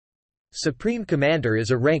Supreme Commander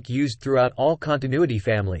is a rank used throughout all continuity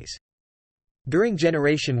families. During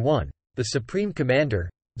Generation 1, the Supreme Commander,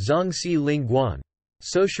 Zhongxi Lingguan,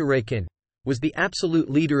 Soshiraken, was the absolute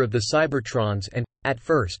leader of the Cybertrons and, at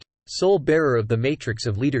first, sole bearer of the matrix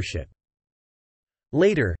of leadership.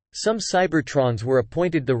 Later, some Cybertrons were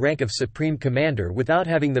appointed the rank of Supreme Commander without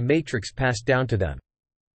having the matrix passed down to them.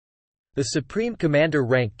 The Supreme Commander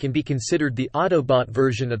rank can be considered the Autobot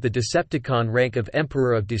version of the Decepticon rank of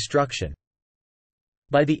Emperor of Destruction.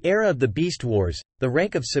 By the era of the Beast Wars, the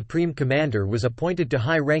rank of Supreme Commander was appointed to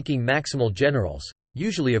high-ranking Maximal Generals,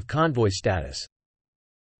 usually of convoy status.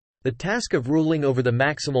 The task of ruling over the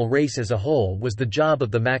Maximal race as a whole was the job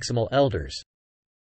of the Maximal Elders.